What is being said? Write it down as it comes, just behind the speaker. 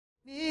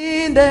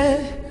ninde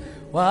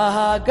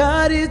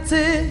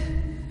wahagaritse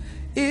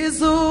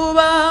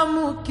izuba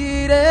mu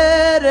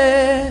kirere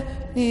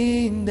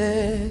ninde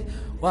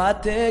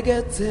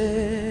wategetse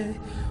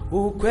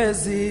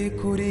ukwezi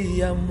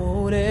kuriya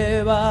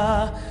mureba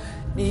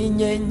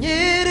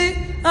n'inyenyeri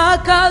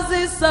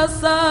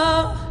akazisasa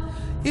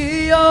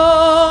iyo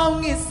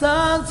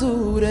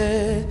mwisanzure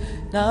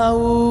nta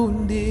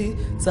wundi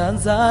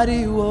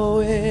sanzari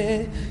wowe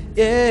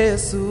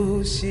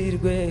Yesu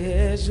shirwe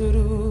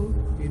hejuru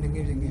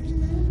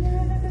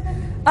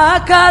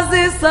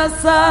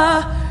akazisasa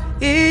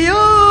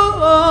iyo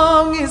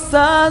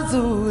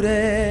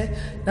mwisanzure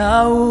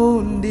nta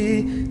wundi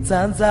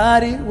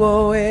sanzari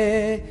wowe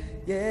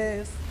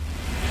Yesu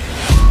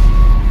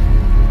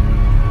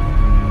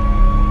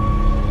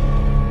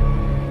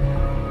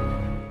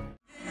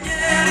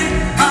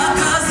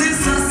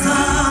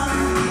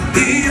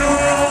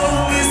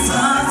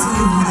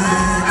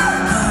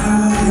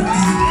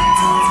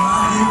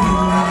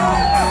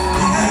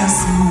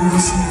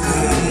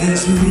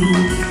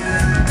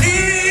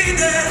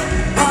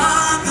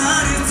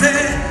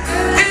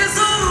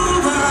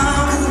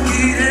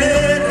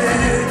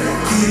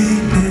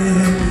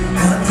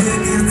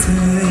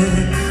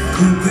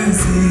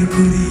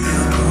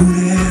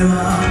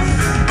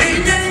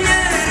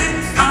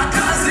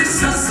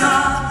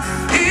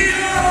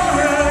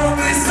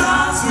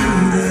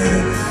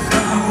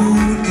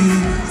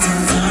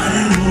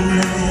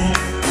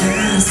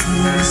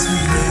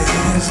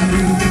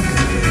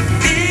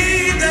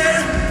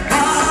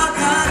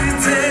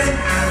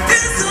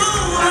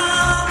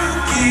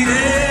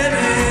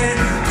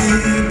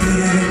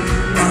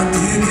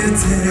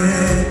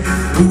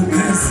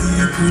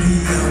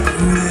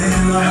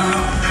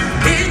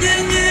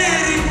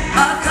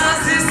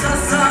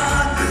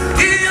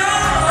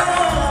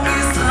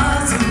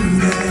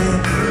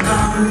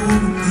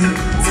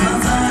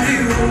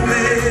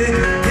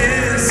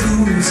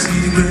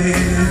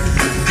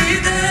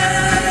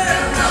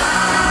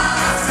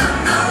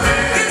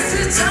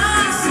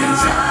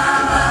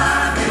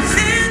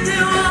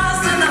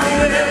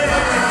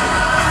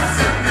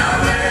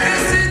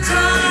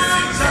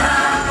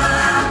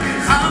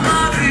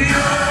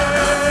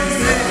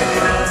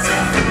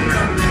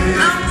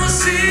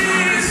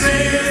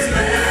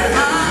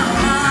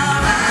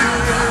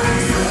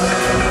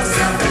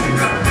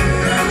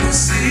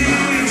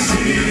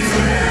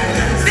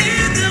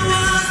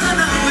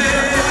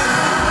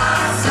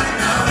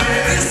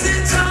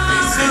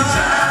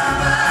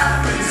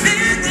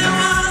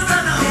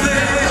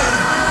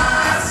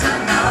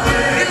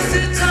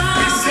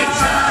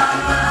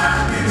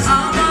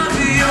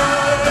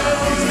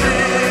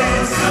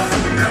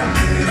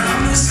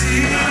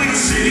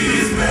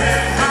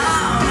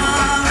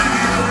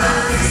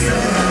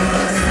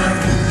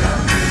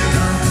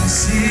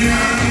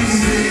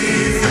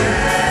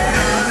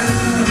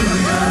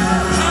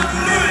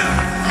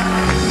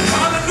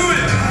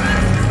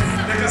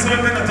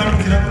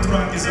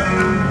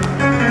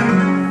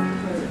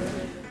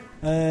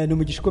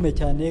n'umugisha ukomeye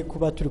cyane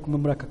kuba turi kumwe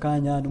muri aka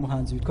kanya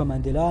n'umuhanzi witwa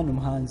Mandela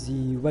n'umuhanzi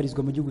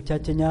ubarizwa mu gihugu cya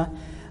Kenya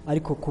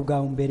ariko kubwa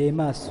mbere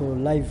maso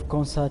live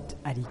concert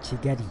ari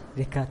Kigali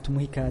reka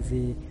tumuhe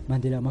ikaze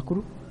Mandela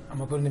amakuru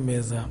ni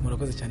meza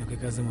murakoze cyane ku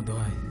ikaze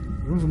muduhaye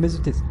urumva umeze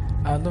uteze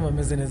ndumva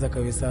ameze neza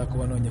kabisa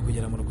kuba nonye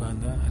kugera mu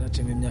Rwanda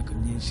haracemo imyaka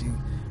myinshi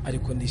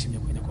ariko ndishimye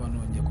kuba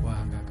nonye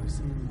kubahanga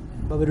kabisa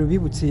babero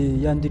bibutse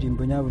ya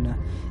ndirimbo nyabona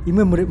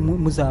imwe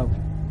muzawe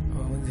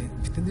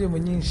mfite indirimbo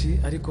nyinshi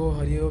ariko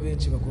hariyo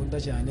benshi bakunda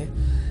cyane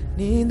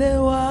ninde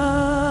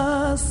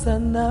wasa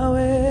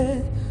nawe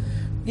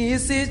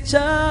mw'isi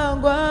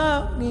cyangwa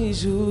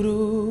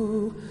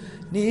mw'ijuru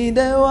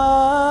ninde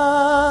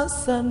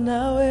wasa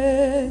nawe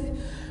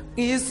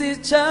mw'isi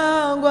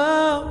cyangwa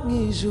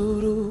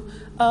mw'ijuru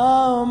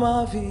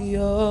amavi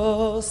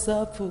yose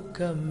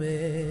apfukame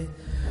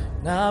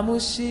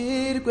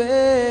namushirwe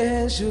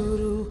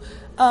hejuru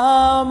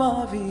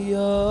amavi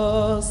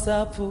yose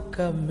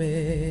apfukame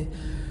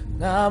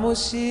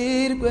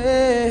namushirwe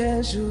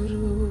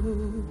hejuru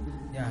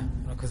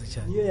murakoze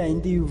cyane iyo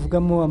yindi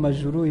uvugamo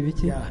amajuru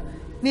ibiki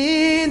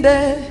ninde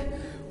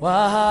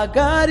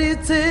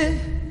wahagaritse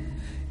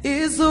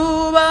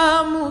izuba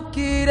mu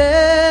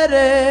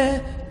kirere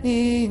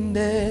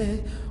ninde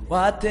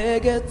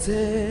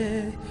wategetse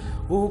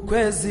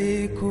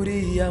ukwezi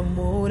kuriya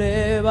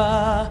mureba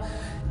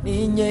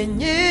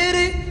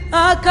n'inyenyeri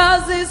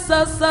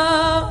akazisasa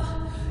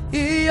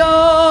iyo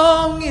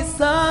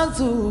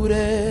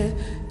mwisanzure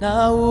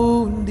nta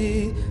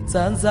wundi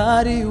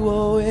sanzari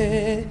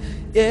wowe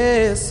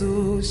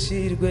Yesu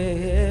shirwe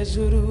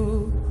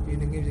hejuru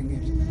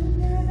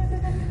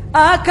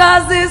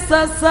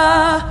akazisasa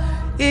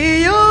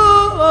iyo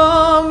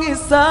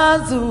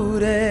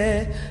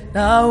mwisanzure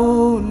nta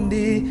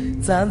wundi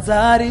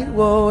sanzari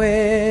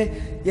wowe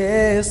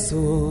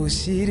Yesu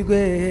shirwe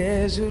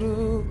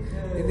hejuru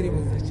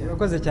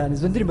urakoze cyane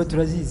izo ndirimbo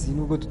turazizi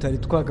nubwo tutari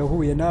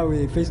twagahuye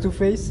nawe face to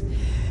face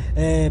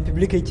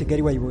public y'i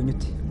Kigali wayibonye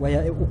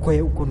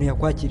ute ukuntu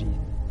yakwakiriye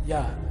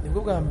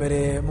nibwo bwa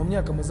mbere mu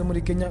myaka muze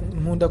muri Kenya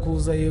nkunda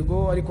kuza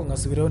yego ariko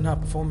nkasubiraho nta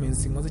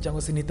performance nkoze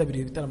cyangwa se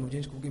nitabiriye ibitaramo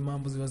byinshi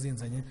kubw'impamvu ziba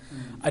zinzanye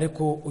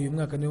ariko uyu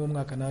mwaka niwo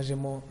mwaka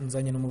najemo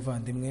nzanye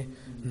n'umuvandimwe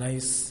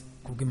nice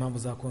kubw'impamvu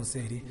za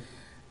konseri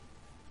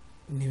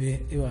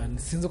nibe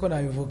sinzi ko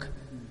nabivuga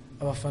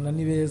abafana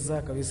ni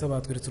beza kabisa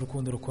batweretse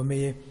urukundo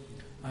rukomeye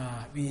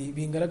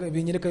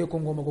binyereka yuko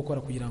ngomba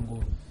gukora kugira ngo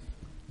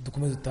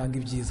dukomeze dutange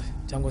ibyiza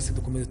cyangwa se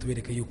dukomeze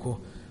tubereke yuko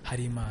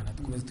hari Imana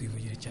dukomeze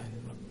tuyivugire cyane.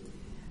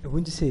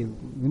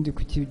 ubundi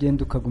kuki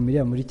ugenda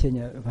ukagumira muri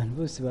Kenya abantu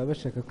bose baba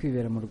bashaka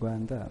kwibera mu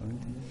Rwanda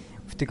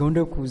ufite gahunda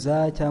yo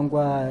kuza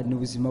cyangwa ni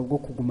ubuzima bwo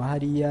kuguma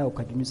hariya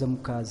ukajya unyuza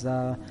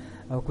mukaza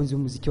abakunzi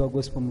b'umuziki wa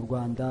gospel mu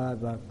Rwanda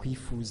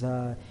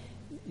bakwifuza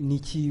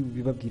niki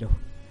bibabwiraho?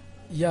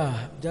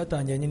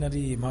 Byatangiye nyine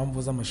ari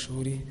impamvu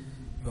z'amashuri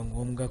biba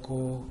ngombwa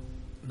ko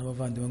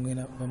n'abavandimwe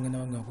bamwe na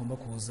bamwe bagomba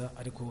kuza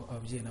ariko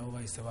ababyeyi nabo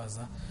bahise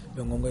baza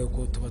biba ngombwa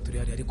yuko tuba turi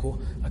hari ariko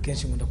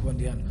akenshi nkunda kuba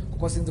ndi hano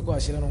kuko sinzi ko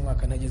hashira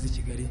n'umwaka nageze i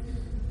Kigali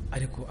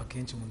ariko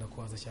akenshi nkunda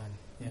kuhaza cyane.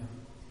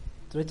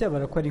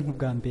 Turacyabara ko ari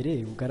nk'ubwa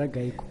mbere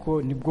ugaragaye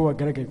kuko nibwo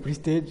wagaragaye kuri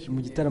stage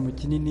mu gitaramo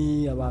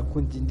kinini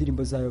abakundi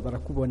indirimbo zawe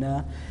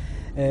barakubona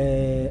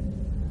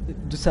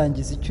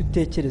dusangiza icyo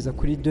utekereza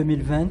kuri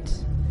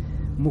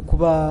 2020 mu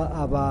kuba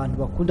abantu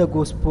bakunda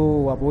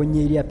gospel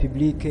wabonye iriya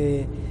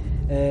publique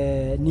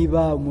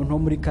niba umuntu wo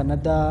muri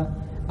Canada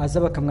aza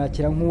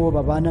bakamwakira nk'uwo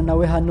babana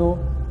nawe hano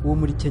uwo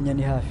muri Kenya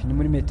ni hafi ni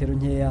muri metero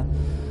nkeya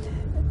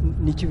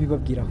nicyo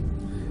bibabwiraho?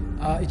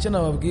 Icyo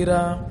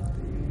nababwira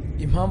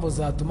impamvu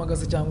zatumaga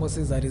se cyangwa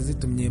se zari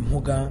zitumye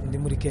mpuga ndi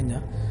muri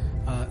Kenya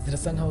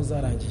zirasa nkaho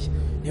zarangiye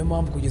niyo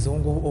mpamvu kugeza ubu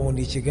ngubu ubu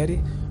ndi i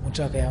Kigali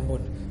unshaka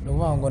yambona no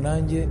kuvuga ngo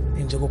nanjye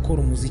nje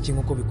gukora umuziki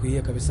nkuko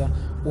bikwiye kabisa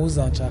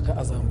uzanshaka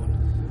azambona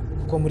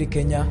kuko muri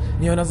Kenya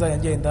niyo nazaya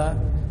ngenda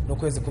no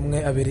kwezi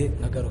kumwe abiri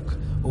nagaruka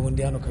ubu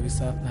ndi hano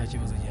kabisa nta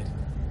kibazo gihari.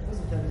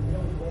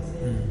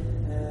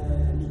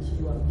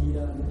 Niki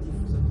wabwira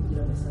mutifuza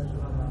kugira message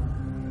abantu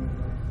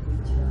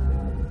kurikira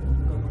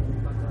imbuga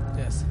nkoranyambaga?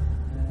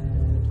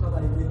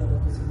 Twabaye muri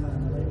n'abakozi b'Imana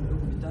bari mu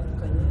bihugu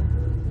bitandukanye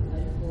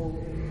ariko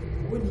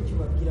wowe nicyo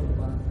babwira mu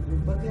bantu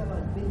imbaga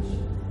y'abantu benshi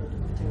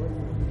badukurikira bari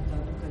mu bihugu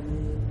bitandukanye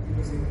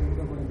bivuze ku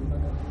mbuga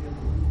nkoranyambaga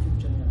YouTube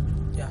channel.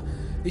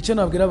 Icyo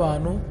nabwira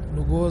abantu ni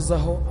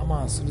uguhozaho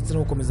amaso ndetse no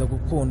gukomeza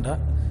gukunda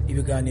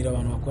ibiganiro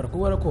abantu bakora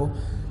kubera ko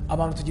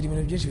abantu tugira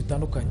ibintu byinshi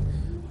bitandukanye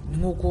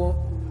nk'uko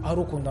ari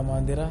ukunda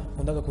Mandela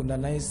undi agakunda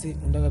Nice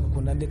undi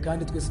agakunda nde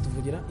kandi twese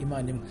tuvugira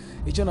Imana imwe.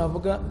 Icyo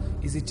navuga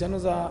izi channel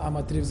za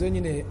amateleviziyo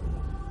nyine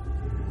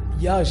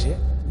yaje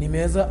ni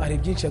meza ari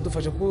byinshi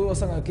yadufasha kuko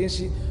wasanga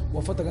kenshi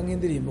wafataga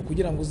nk'indirimbo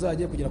kugira ngo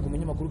uzajye kugira ku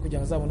munyamakuru kugira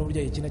ngo azabone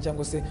uburyo yikina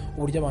cyangwa se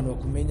uburyo abantu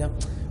bakumenya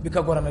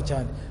bikagorana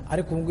cyane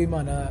ariko ubu ngubu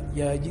Imana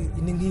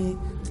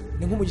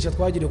ni nk'umugisha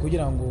twagiriye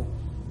kugira ngo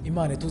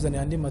Imana ituzane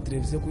andi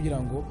mateleviziyo kugira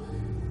ngo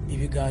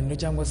ibiganiro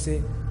cyangwa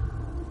se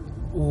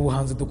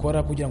ubuhanzi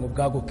dukora kugira ngo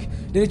bwaguke.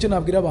 Rero icyo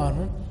nabwira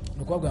abantu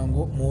ni ukubabwira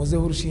ngo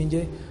muzeho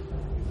urushinge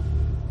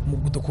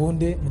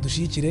dukunde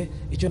mudushikire.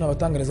 Icyo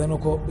nabatangariza ni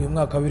uko uyu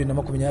mwaka wa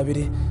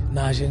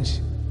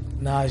 2020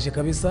 naje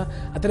kabisa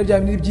atari bya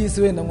bintu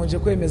by'isi wenda ngo nje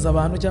kwemeza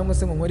abantu cyangwa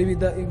se ngo nkore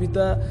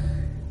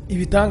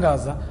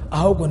ibitangaza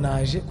ahubwo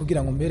naje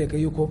kugira ngo mbereke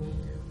yuko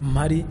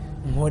mpari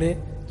nkore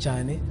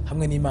cyane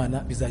hamwe n'Imana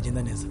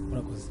bizagenda neza.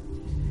 Murakoze.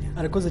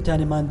 Arakoze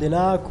cyane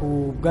Mandela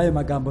ku bwayo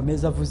magambo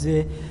meza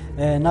avuze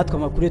natwe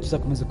amakuru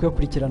tuzakomeza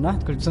kuyakurikirana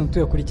twari dusanzwe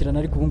tuyakurikirana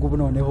ariko ubu ngubu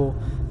noneho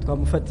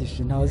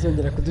twamufatisha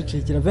ntawazongera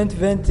kuducikira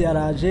 2020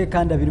 araje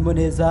kandi abirimo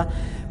neza.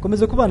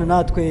 Komeza kubana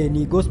natwe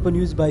ni Gospel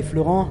News by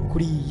Florent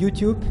kuri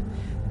YouTube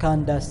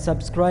kanda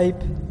subscribe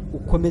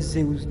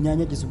ukomeze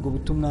unyanyagize ubwo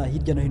butumwa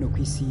hirya no hino ku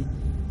isi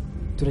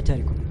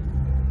turacyari kumwe.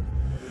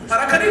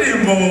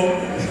 Arakaririmbo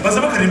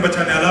baza bakarimba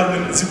cyane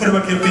alarme zikore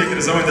bakiye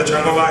kwiyekereza wenda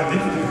cyangwa abandi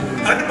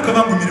ariko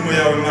mukabanga imirimo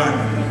yawe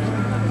Imana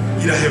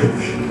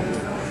irahebuje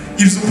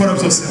ibyo ukora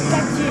byose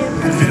Imana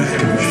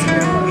birahebuje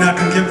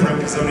nakagiye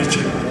kurangiza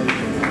n'icyo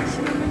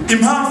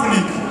impamvu ni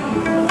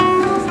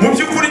mu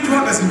by'ukuri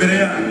uhagaze imbere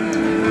yawe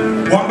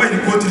wambaye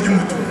ikoti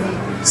ry'umutuku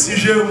si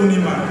jewe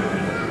n'Imana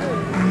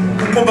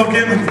uko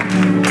mbabwiye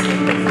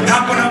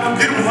ntabwo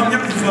nababwira ubuhamya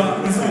kuva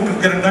uvuka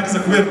garandakiza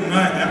kubera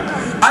umwanya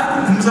ariko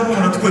kumuza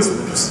mubona twese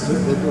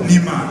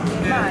n'Imana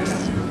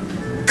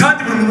kandi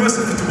buri muntu wese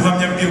afite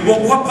ubuhamya bwiwe ngo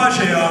guha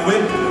page yawe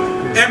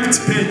empty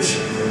page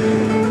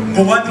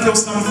ngo wandikeho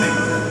something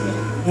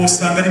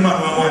usanga ari Imana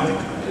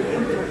wawandika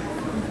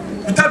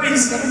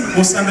utabizi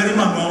usanga ari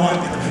Imana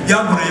wawandika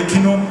yankoreye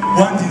kino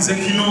wandinze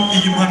kino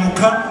iyi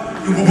mpanuka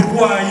ubu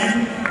burwayi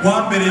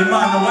wambereye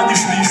Imana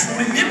wandishuriye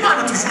ishuri n'Imana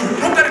tushuru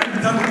nubwo ari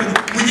bitandukanye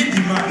mu yindi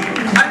Imana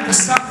ariko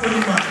sako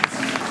y'Imana.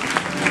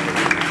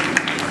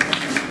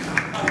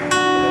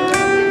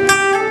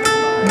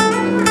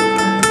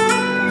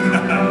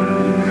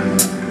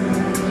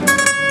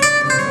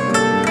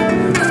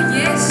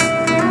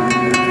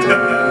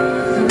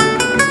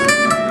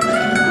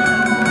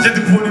 Jadi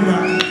kubona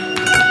Imana